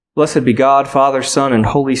Blessed be God, Father, Son, and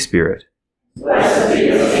Holy Spirit. Blessed be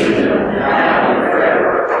your kingdom, now and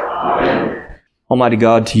forever. Amen. Almighty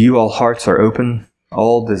God, to you all hearts are open,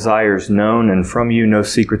 all desires known, and from you no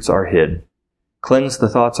secrets are hid. Cleanse the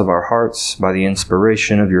thoughts of our hearts by the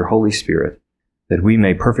inspiration of your Holy Spirit, that we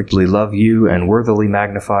may perfectly love you and worthily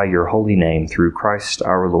magnify your holy name through Christ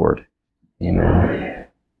our Lord. Amen.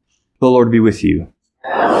 The Lord be with you.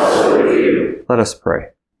 And also with you. Let us pray.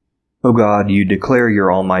 O God, you declare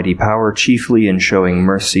your almighty power chiefly in showing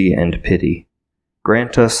mercy and pity.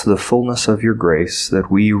 Grant us the fullness of your grace, that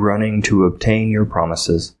we, running to obtain your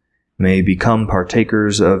promises, may become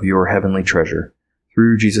partakers of your heavenly treasure.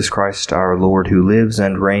 Through Jesus Christ our Lord, who lives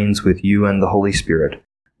and reigns with you and the Holy Spirit,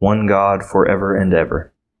 one God, forever and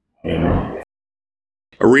ever. Amen.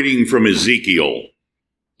 A reading from Ezekiel.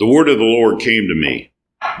 The word of the Lord came to me.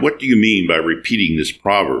 What do you mean by repeating this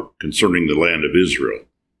proverb concerning the land of Israel?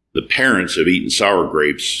 The parents have eaten sour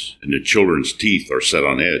grapes, and the children's teeth are set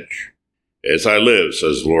on edge. As I live,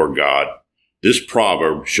 says the Lord God, this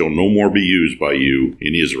proverb shall no more be used by you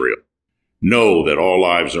in Israel. Know that all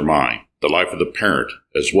lives are mine. The life of the parent,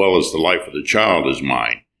 as well as the life of the child, is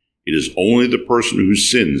mine. It is only the person who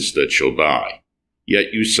sins that shall die.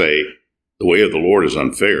 Yet you say, the way of the Lord is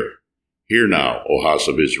unfair. Hear now, O house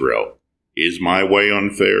of Israel. Is my way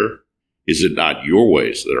unfair? Is it not your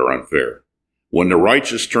ways that are unfair? When the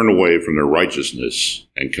righteous turn away from their righteousness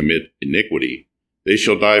and commit iniquity, they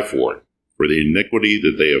shall die for it. For the iniquity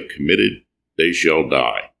that they have committed, they shall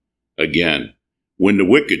die. Again, when the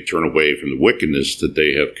wicked turn away from the wickedness that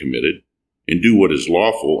they have committed, and do what is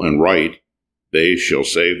lawful and right, they shall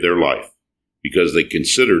save their life. Because they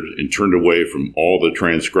considered and turned away from all the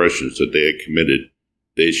transgressions that they had committed,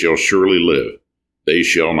 they shall surely live. They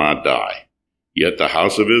shall not die. Yet the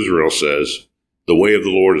house of Israel says, the way of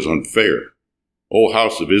the Lord is unfair. O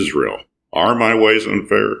house of Israel, are my ways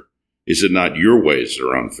unfair? Is it not your ways that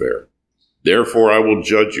are unfair? Therefore I will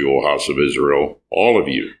judge you, O house of Israel, all of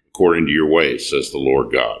you, according to your ways, says the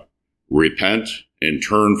Lord God. Repent and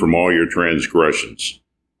turn from all your transgressions,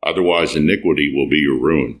 otherwise iniquity will be your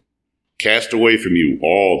ruin. Cast away from you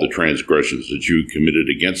all the transgressions that you committed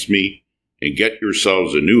against me, and get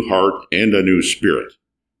yourselves a new heart and a new spirit.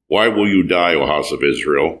 Why will you die, O house of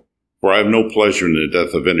Israel? For I have no pleasure in the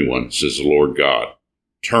death of anyone, says the Lord God.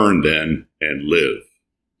 Turn then and live.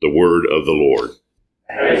 The word of the Lord.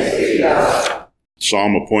 Praise be to God.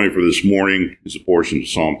 Psalm appointed for this morning is a portion of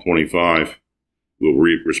Psalm 25. We'll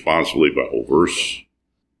read responsibly by whole verse.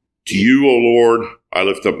 To you, O Lord, I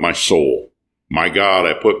lift up my soul. My God,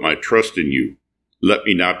 I put my trust in you. Let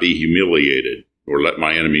me not be humiliated, nor let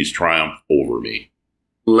my enemies triumph over me.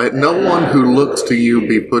 Let no one who looks to you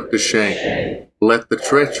be put to shame. Let the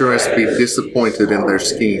treacherous be disappointed in their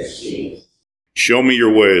schemes. Show me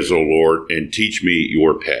your ways, O Lord, and teach me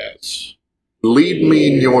your paths. Lead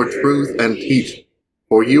me in your truth and teach me,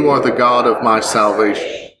 for you are the God of my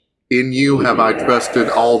salvation. In you have I trusted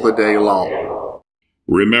all the day long.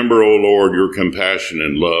 Remember, O Lord, your compassion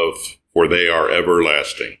and love, for they are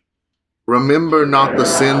everlasting. Remember not the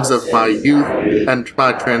sins of my youth and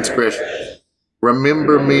my transgressions.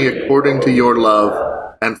 Remember me according to your love,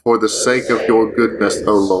 and for the sake of your goodness,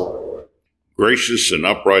 O Lord. Gracious and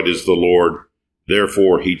upright is the Lord,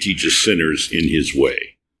 therefore he teaches sinners in his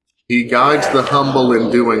way. He guides the humble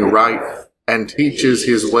in doing right, and teaches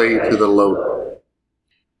his way to the lowly.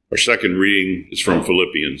 Our second reading is from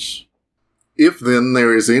Philippians. If then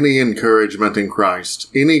there is any encouragement in Christ,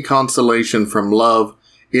 any consolation from love,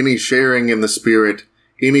 any sharing in the Spirit,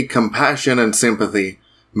 any compassion and sympathy,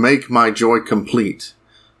 make my joy complete.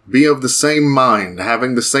 Be of the same mind,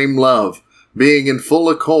 having the same love, being in full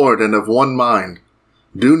accord and of one mind.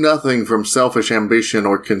 Do nothing from selfish ambition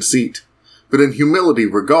or conceit, but in humility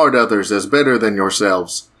regard others as better than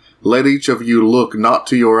yourselves. Let each of you look not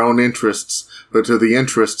to your own interests, but to the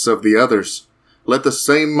interests of the others. Let the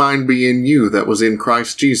same mind be in you that was in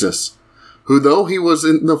Christ Jesus, who though he was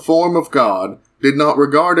in the form of God, did not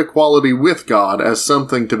regard equality with God as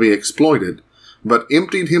something to be exploited, but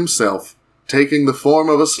emptied himself, taking the form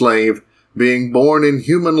of a slave, being born in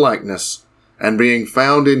human likeness, and being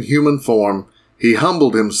found in human form, he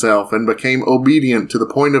humbled himself and became obedient to the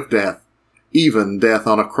point of death, even death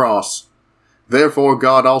on a cross. Therefore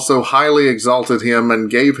God also highly exalted him and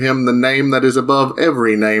gave him the name that is above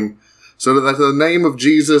every name, so that at the name of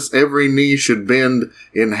Jesus every knee should bend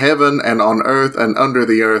in heaven and on earth and under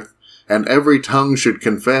the earth, and every tongue should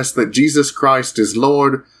confess that Jesus Christ is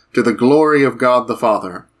Lord, to the glory of God the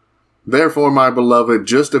Father. Therefore, my beloved,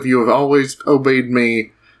 just as you have always obeyed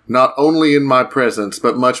me, not only in my presence,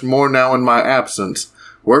 but much more now in my absence,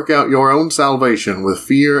 work out your own salvation with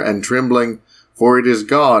fear and trembling, for it is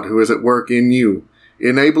God who is at work in you,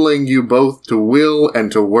 enabling you both to will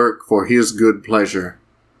and to work for his good pleasure.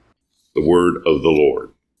 The word of the Lord.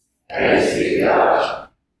 Thanks be to God.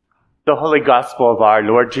 The Holy Gospel of our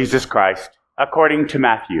Lord Jesus Christ, according to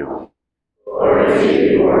Matthew. Glory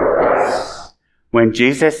to you, Lord Christ. When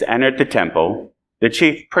Jesus entered the temple, the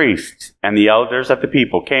chief priests and the elders of the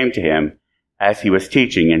people came to him as he was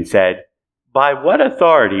teaching and said, "By what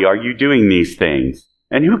authority are you doing these things?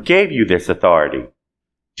 And who gave you this authority?"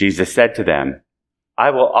 Jesus said to them, "I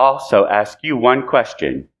will also ask you one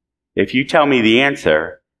question. If you tell me the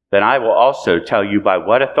answer, then I will also tell you by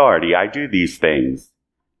what authority I do these things.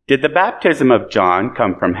 Did the baptism of John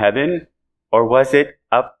come from heaven, or was it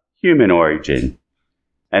of human origin?"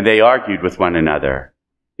 And they argued with one another.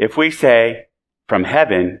 If we say, "From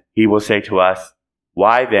heaven," he will say to us,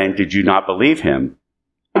 "Why then did you not believe him?"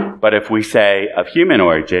 But if we say, "Of human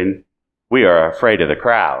origin," we are afraid of the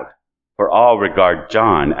crowd, for all regard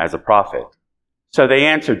John as a prophet. So they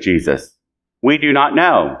answered Jesus, "We do not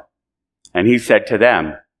know." And he said to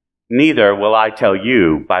them, "Neither will I tell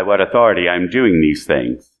you by what authority I am doing these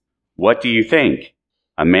things. What do you think?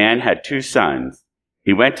 A man had 2 sons.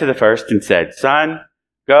 He went to the first and said, 'Son,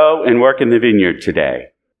 go and work in the vineyard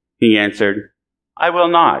today.' He answered, 'I will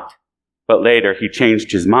not.' But later he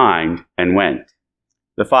changed his mind and went.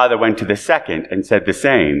 The father went to the second and said the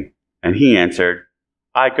same. And he answered,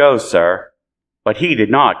 'I go, sir.' But he did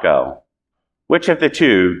not go. Which of the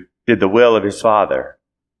 2 did the will of his father?"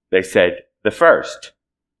 They said, "The first."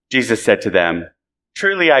 Jesus said to them,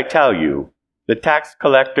 "Truly I tell you, the tax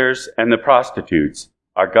collectors and the prostitutes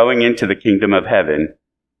are going into the kingdom of heaven,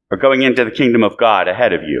 or going into the kingdom of God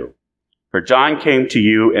ahead of you. For John came to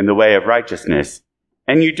you in the way of righteousness,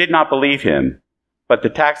 and you did not believe him. But the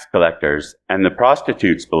tax collectors and the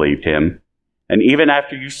prostitutes believed him, and even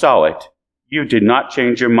after you saw it, you did not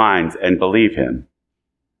change your minds and believe him."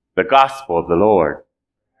 The Gospel of the Lord.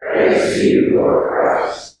 Praise to you, Lord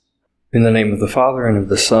Christ. In the name of the Father, and of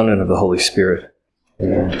the Son, and of the Holy Spirit.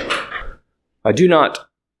 Amen. I do not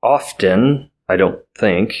often, I don't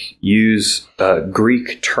think, use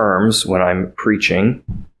Greek terms when I'm preaching.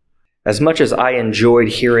 As much as I enjoyed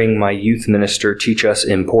hearing my youth minister teach us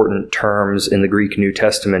important terms in the Greek New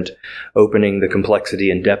Testament, opening the complexity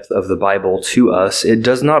and depth of the Bible to us, it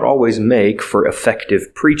does not always make for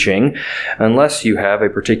effective preaching unless you have a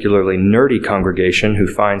particularly nerdy congregation who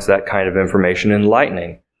finds that kind of information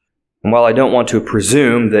enlightening. And while I don't want to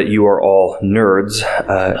presume that you are all nerds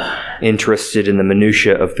interested in the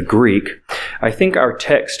minutiae of the Greek, I think our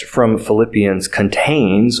text from Philippians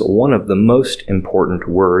contains one of the most important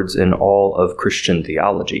words in all of Christian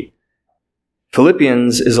theology.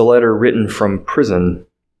 Philippians is a letter written from prison,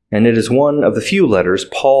 and it is one of the few letters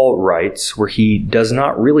Paul writes where he does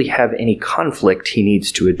not really have any conflict he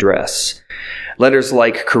needs to address. Letters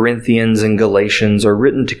like Corinthians and Galatians are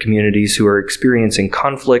written to communities who are experiencing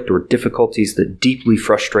conflict or difficulties that deeply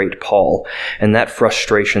frustrate Paul, and that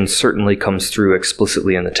frustration certainly comes through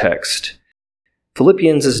explicitly in the text.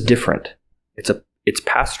 Philippians is different. Its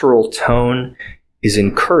pastoral tone is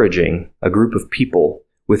encouraging a group of people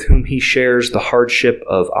with whom he shares the hardship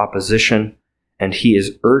of opposition, and he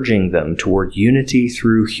is urging them toward unity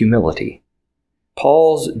through humility.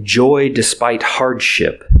 Paul's joy despite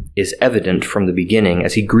hardship is evident from the beginning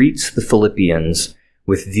as he greets the Philippians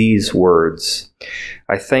with these words,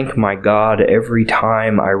 "I thank my God every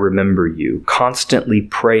time I remember you, constantly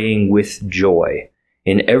praying with joy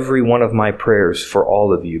in every one of my prayers for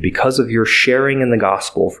all of you, because of your sharing in the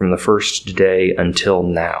gospel from the first day until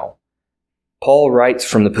now." Paul writes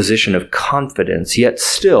from the position of confidence, yet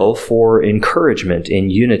still for encouragement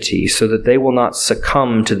in unity, so that they will not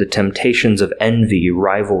succumb to the temptations of envy,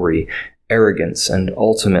 rivalry, arrogance, and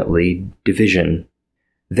ultimately division.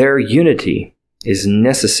 Their unity is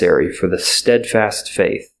necessary for the steadfast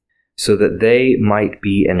faith, so that they might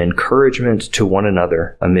be an encouragement to one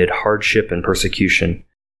another amid hardship and persecution,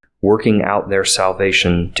 working out their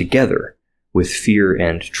salvation together with fear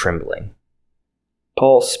and trembling.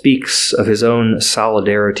 Paul speaks of his own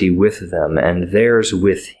solidarity with them and theirs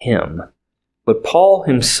with him, but Paul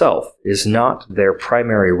himself is not their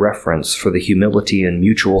primary reference for the humility and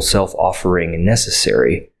mutual self-offering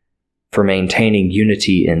necessary for maintaining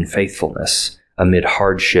unity in faithfulness amid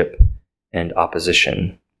hardship and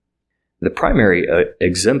opposition. The primary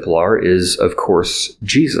exemplar is, of course,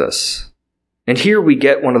 Jesus. And here we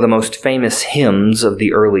get one of the most famous hymns of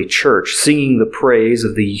the early church, singing the praise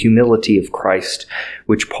of the humility of Christ,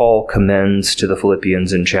 which Paul commends to the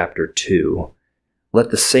Philippians in chapter 2.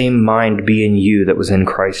 "Let the same mind be in you that was in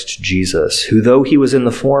Christ Jesus, who, though he was in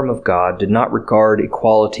the form of God, did not regard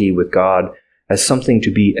equality with God as something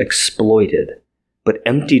to be exploited, but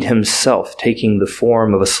emptied himself, taking the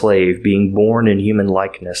form of a slave, being born in human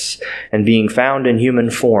likeness, and being found in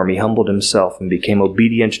human form, he humbled himself and became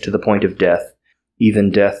obedient to the point of death,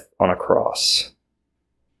 even death on a cross.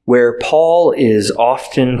 Where Paul is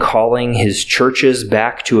often calling his churches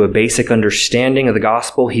back to a basic understanding of the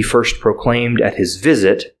gospel he first proclaimed at his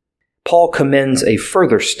visit, Paul commends a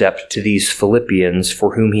further step to these Philippians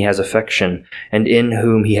for whom he has affection and in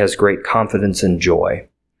whom he has great confidence and joy.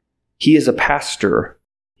 He is a pastor.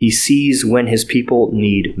 He sees when his people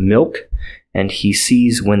need milk, and he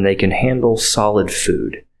sees when they can handle solid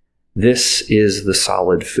food. This is the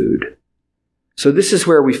solid food. So this is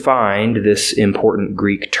where we find this important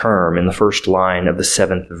Greek term in the first line of the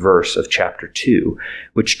 7th verse of chapter 2,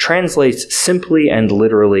 which translates simply and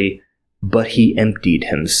literally, "But he emptied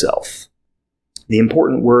himself." The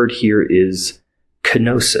important word here is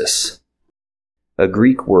kenosis, a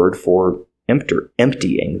Greek word for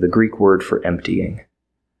emptying, the Greek word for emptying.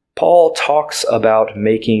 Paul talks about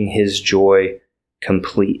making his joy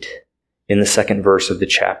complete in the 2nd verse of the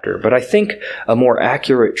chapter, but I think a more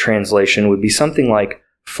accurate translation would be something like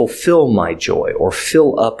fulfill my joy or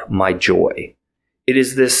fill up my joy. It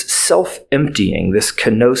is this self-emptying, this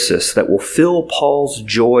kenosis, that will fill Paul's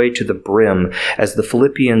joy to the brim as the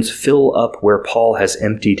Philippians fill up where Paul has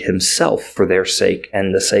emptied himself for their sake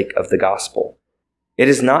and the sake of the gospel. It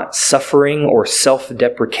is not suffering or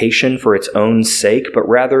self-deprecation for its own sake, but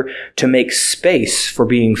rather to make space for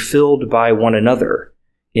being filled by one another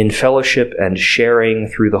in fellowship and sharing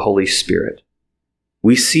through the Holy Spirit.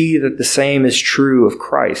 We see that the same is true of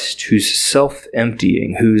Christ, whose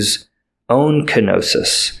self-emptying, whose own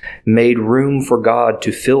kenosis, made room for God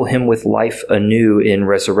to fill him with life anew in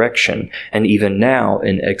resurrection, and even now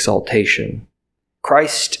in exaltation.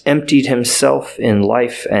 Christ emptied himself in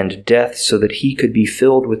life and death so that he could be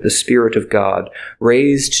filled with the Spirit of God,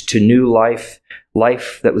 raised to new life,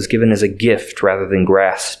 life that was given as a gift rather than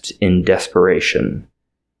grasped in desperation.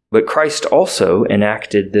 But Christ also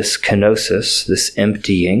enacted this kenosis, this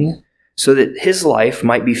emptying, so that his life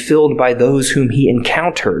might be filled by those whom he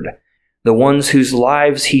encountered, the ones whose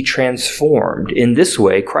lives he transformed. In this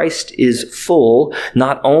way, Christ is full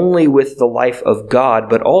not only with the life of God,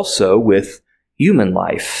 but also with human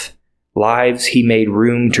life, lives he made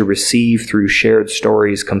room to receive through shared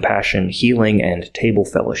stories, compassion, healing, and table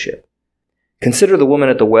fellowship. Consider the woman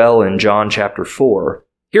at the well in John chapter 4.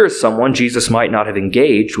 Here is someone Jesus might not have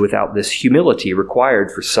engaged without this humility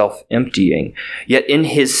required for self-emptying. Yet in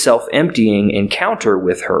his self-emptying encounter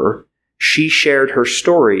with her, she shared her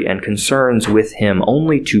story and concerns with him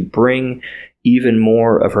only to bring even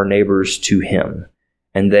more of her neighbors to him.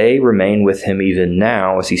 And they remain with him even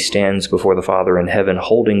now as he stands before the Father in heaven,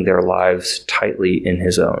 holding their lives tightly in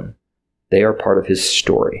his own. They are part of his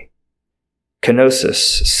story.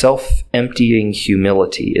 Kenosis, self-emptying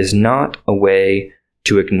humility, is not a way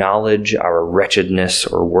to acknowledge our wretchedness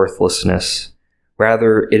or worthlessness.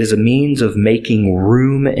 Rather, it is a means of making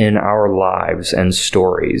room in our lives and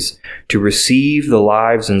stories to receive the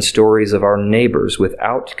lives and stories of our neighbors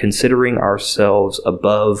without considering ourselves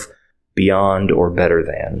above, beyond, or better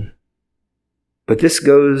than. But this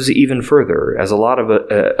goes even further, as a lot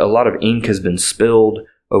of ink has been spilled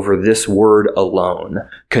over this word alone.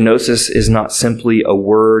 Kenosis is not simply a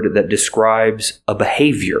word that describes a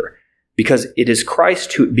behavior, because it is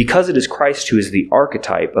Christ who is the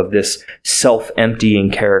archetype of this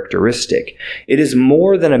self-emptying characteristic. It is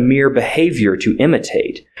more than a mere behavior to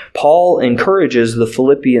imitate. Paul encourages the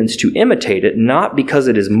Philippians to imitate it, not because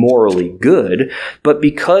it is morally good, but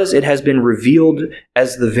because it has been revealed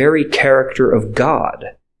as the very character of God.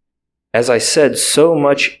 As I said, so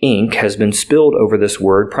much ink has been spilled over this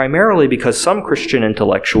word, primarily because some Christian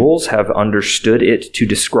intellectuals have understood it to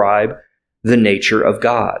describe the nature of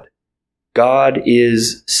God. God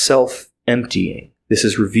is self-emptying. This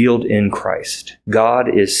is revealed in Christ. God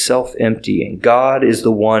is self-emptying. God is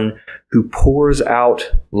the one who pours out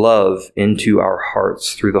love into our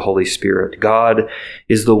hearts through the Holy Spirit. God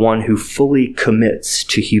is the one who fully commits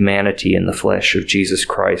to humanity in the flesh of Jesus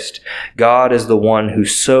Christ. God is the one who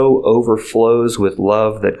so overflows with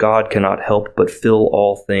love that God cannot help but fill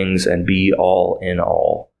all things and be all in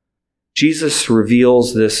all. Jesus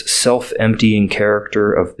reveals this self-emptying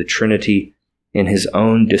character of the Trinity in his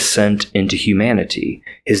own descent into humanity,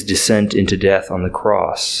 his descent into death on the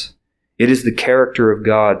cross. It is the character of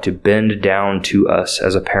God to bend down to us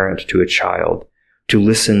as a parent to a child, to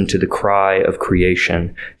listen to the cry of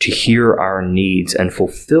creation, to hear our needs and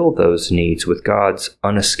fulfill those needs with God's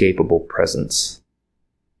unescapable presence.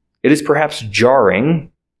 It is perhaps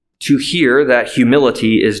jarring to hear that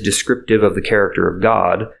humility is descriptive of the character of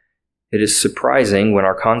God, It is surprising when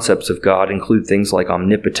our concepts of God include things like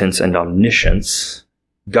omnipotence and omniscience.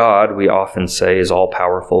 God, we often say, is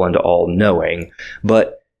all-powerful and all-knowing,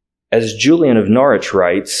 but as Julian of Norwich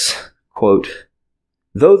writes, quote,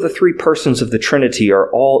 "Though the three persons of the Trinity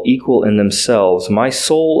are all equal in themselves, my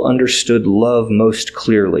soul understood love most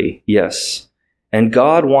clearly, yes, and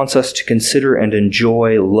God wants us to consider and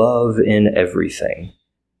enjoy love in everything.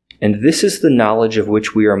 And this is the knowledge of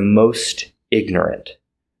which we are most ignorant.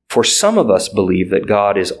 For some of us believe that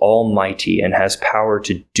God is almighty and has power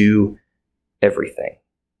to do everything,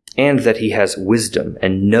 and that he has wisdom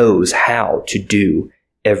and knows how to do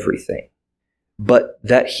everything. But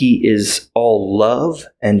that he is all love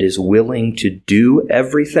and is willing to do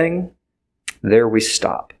everything, there we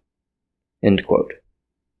stop." End quote.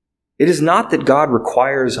 It is not that God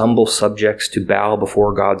requires humble subjects to bow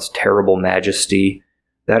before God's terrible majesty.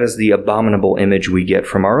 That is the abominable image we get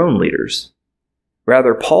from our own leaders.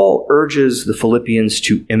 Rather, Paul urges the Philippians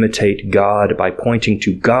to imitate God by pointing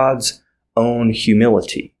to God's own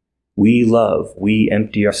humility. We love, we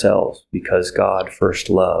empty ourselves because God first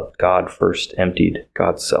loved, God first emptied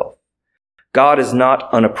God's self. God is not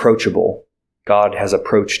unapproachable. God has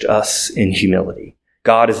approached us in humility.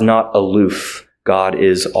 God is not aloof. God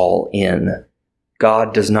is all in.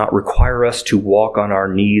 God does not require us to walk on our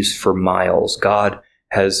knees for miles. God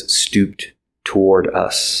has stooped toward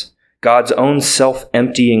us. God's own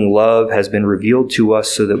self-emptying love has been revealed to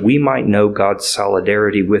us so that we might know God's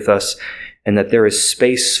solidarity with us and that there is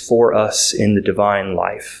space for us in the divine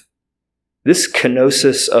life. This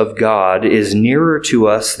kenosis of God is nearer to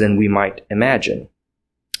us than we might imagine,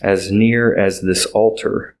 as near as this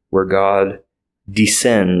altar where God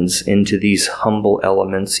descends into these humble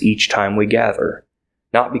elements each time we gather,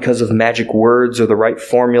 not because of magic words or the right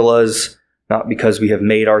formulas, not because we have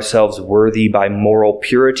made ourselves worthy by moral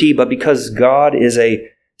purity, but because God is a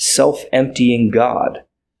self-emptying God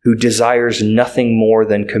who desires nothing more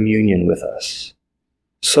than communion with us.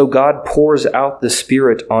 So God pours out the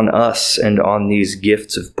Spirit on us and on these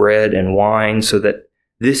gifts of bread and wine so that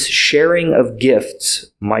this sharing of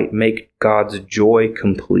gifts might make God's joy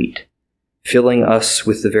complete, filling us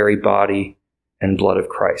with the very body and blood of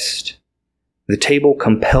Christ. The table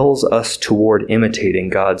compels us toward imitating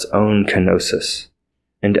God's own kenosis,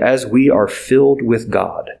 and as we are filled with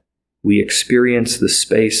God, we experience the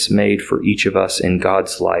space made for each of us in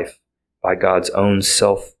God's life by God's own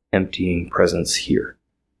self-emptying presence here.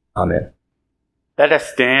 Amen. Let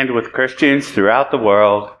us stand with Christians throughout the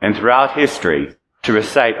world and throughout history to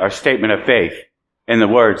recite our statement of faith in the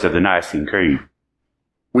words of the Nicene Creed.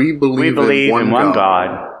 We believe in one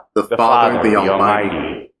God, the Father, the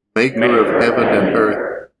Almighty, maker of heaven and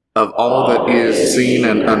earth, of all that is seen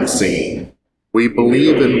and unseen. We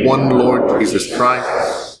believe in one Lord Jesus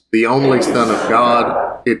Christ, the only Son of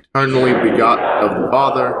God, eternally begotten of the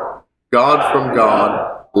Father, God from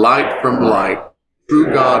God, light from light,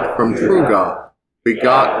 true God from true God,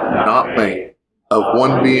 begotten, not made, of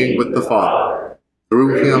one being with the Father.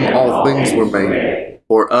 Through him all things were made,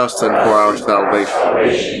 for us and for our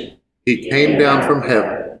salvation. He came down from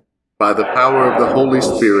heaven. By the power of the Holy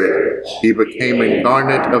Spirit, he became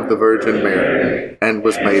incarnate of the Virgin Mary, and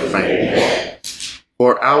was made man.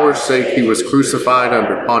 For our sake he was crucified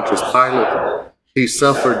under Pontius Pilate. He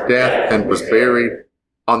suffered death and was buried.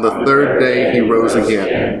 On the third day he rose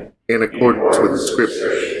again, in accordance with the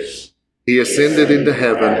Scriptures. He ascended into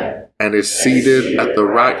heaven, and is seated at the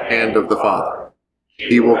right hand of the Father.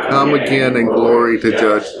 He will come again in glory to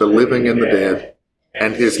judge the living and the dead,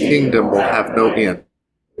 and his kingdom will have no end.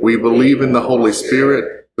 We believe in the Holy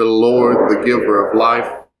Spirit, the Lord, the giver of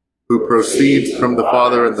life, who proceeds from the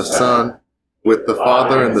Father and the Son. With the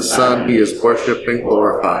Father and the Son he is worshipped and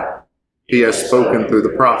glorified. He has spoken through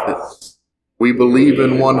the prophets. We believe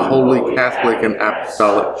in one holy Catholic and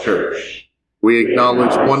Apostolic Church. We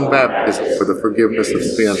acknowledge one baptism for the forgiveness of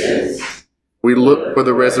sins. We look for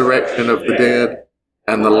the resurrection of the dead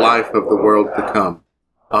and the life of the world to come.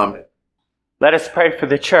 Amen. Let us pray for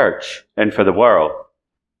the Church and for the world.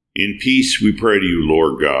 In peace we pray to you,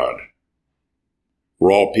 Lord God,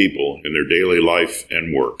 for all people in their daily life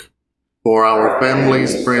and work. For our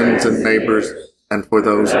families, friends, and neighbors, and for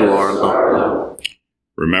those who are alone.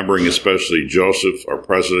 Remembering especially Joseph, our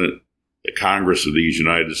President, the Congress of these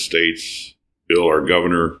United States, Bill, our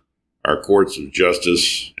Governor, our courts of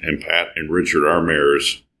justice, and Pat and Richard, our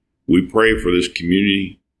mayors, we pray for this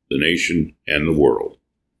community, the nation, and the world.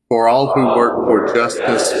 For all who work for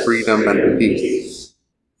justice, freedom, and peace.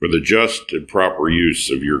 For the just and proper use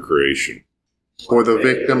of your creation. For the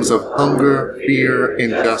victims of hunger, fear,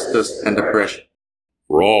 injustice, and oppression.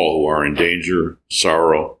 For all who are in danger,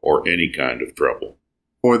 sorrow, or any kind of trouble.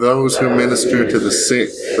 For those who minister to the sick,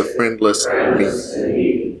 the friendless, and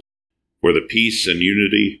needy. For the peace and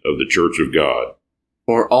unity of the Church of God.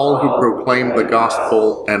 For all who proclaim the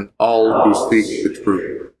gospel and all who seek the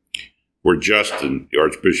truth. For Justin, the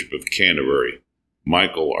Archbishop of Canterbury,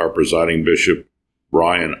 Michael, our presiding bishop,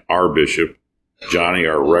 Brian, our bishop, Johnny,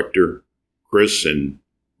 our rector, Chris and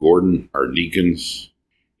Gordon, our deacons.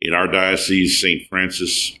 In our diocese, St.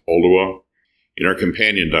 Francis Ottawa. In our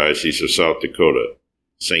companion diocese of South Dakota,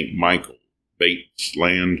 St. Michael, Bates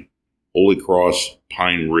Land, Holy Cross,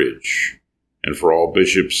 Pine Ridge, and for all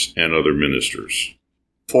bishops and other ministers.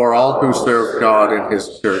 For all who serve God in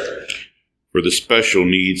His church. For the special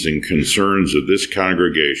needs and concerns of this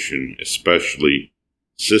congregation, especially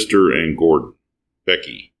Sister and Gordon,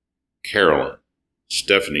 Becky, Carolyn,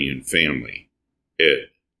 Stephanie and family, Ed,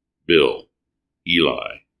 Bill,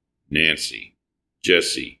 Eli, Nancy,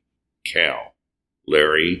 Jesse, Cal,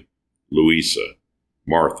 Larry, Louisa,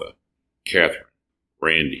 Martha, Catherine,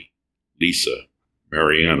 Randy, Lisa,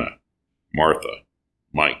 Mariana, Martha,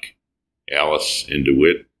 Mike, Alice and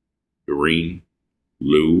DeWitt, Doreen,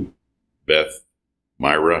 Lou, Beth,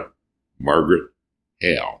 Myra, Margaret,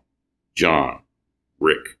 Hal, John,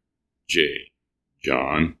 Rick, Jay,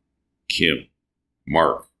 John, Kim,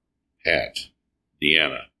 Mark, Pat,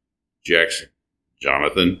 Deanna, Jackson,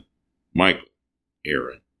 Jonathan, Michael,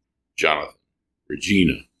 Aaron, Jonathan,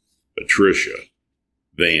 Regina, Patricia,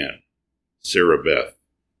 Van, Sarah Beth,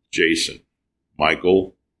 Jason,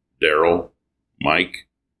 Michael, Daryl, Mike,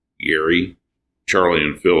 Gary, Charlie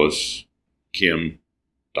and Phyllis, Kim,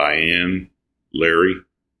 Diane, Larry,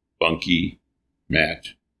 Bunky, Matt,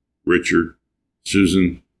 Richard,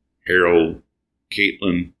 Susan, Harold,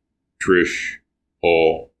 Caitlin, Trish,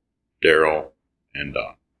 Paul, Daryl, and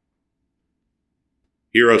Don.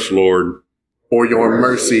 Hear us, Lord. For your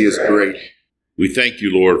mercy is great. We thank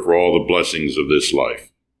you, Lord, for all the blessings of this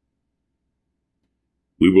life.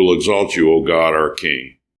 We will exalt you, O God, our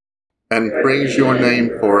King. And praise your name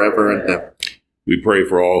forever and ever. We pray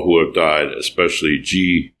for all who have died, especially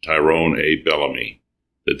G. Tyrone A. Bellamy,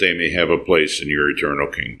 that they may have a place in your eternal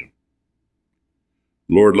kingdom.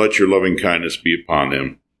 Lord, let your loving kindness be upon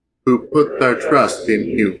them, who put their trust in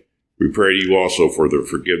you. We pray to you also for the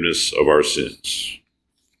forgiveness of our sins.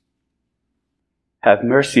 Have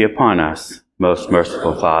mercy upon us, most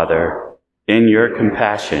merciful Father. In your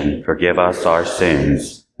compassion, forgive us our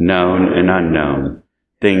sins, known and unknown,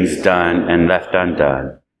 things done and left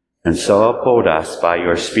undone, and so uphold us by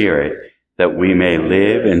your Spirit, that we may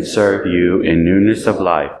live and serve you in newness of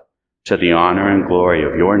life, to the honor and glory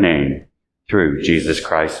of your name, through Jesus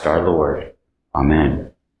Christ our Lord.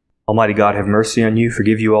 Amen. Almighty God, have mercy on you,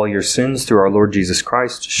 forgive you all your sins through our Lord Jesus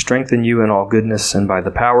Christ, strengthen you in all goodness, and by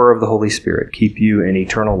the power of the Holy Spirit, keep you in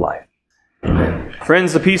eternal life. Amen.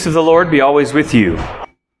 Friends, the peace of the Lord be always with you.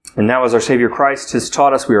 And now as our Savior Christ has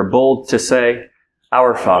taught us, we are bold to say,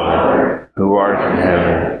 Our Father, who art in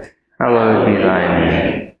heaven, hallowed be thy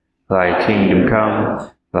name. Thy kingdom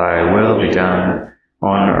come, thy will be done,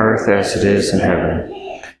 on earth as it is in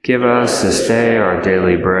heaven. Give us this day our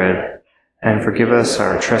daily bread, and forgive us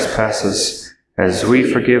our trespasses, as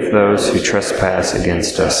we forgive those who trespass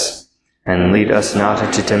against us. And lead us not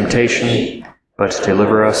into temptation, but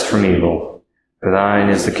deliver us from evil. For thine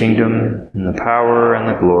is the kingdom, and the power, and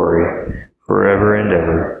the glory, forever and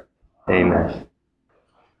ever. Amen.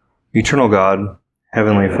 Eternal God,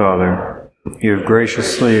 Heavenly Father, you have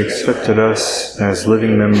graciously accepted us as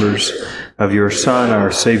living members of your Son, our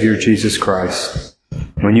Savior Jesus Christ,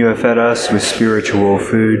 when you have fed us with spiritual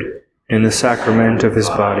food in the sacrament of his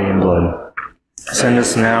body and blood. Send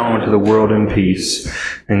us now into the world in peace,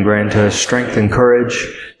 and grant us strength and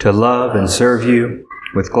courage to love and serve you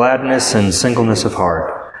with gladness and singleness of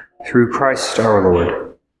heart, through Christ our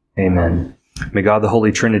Lord. Amen. May God the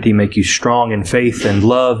Holy Trinity make you strong in faith and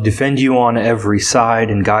love, defend you on every side,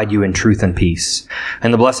 and guide you in truth and peace.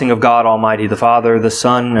 And the blessing of God Almighty, the Father, the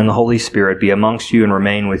Son, and the Holy Spirit be amongst you and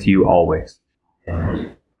remain with you always.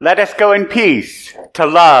 Amen. Let us go in peace to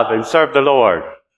love and serve the Lord.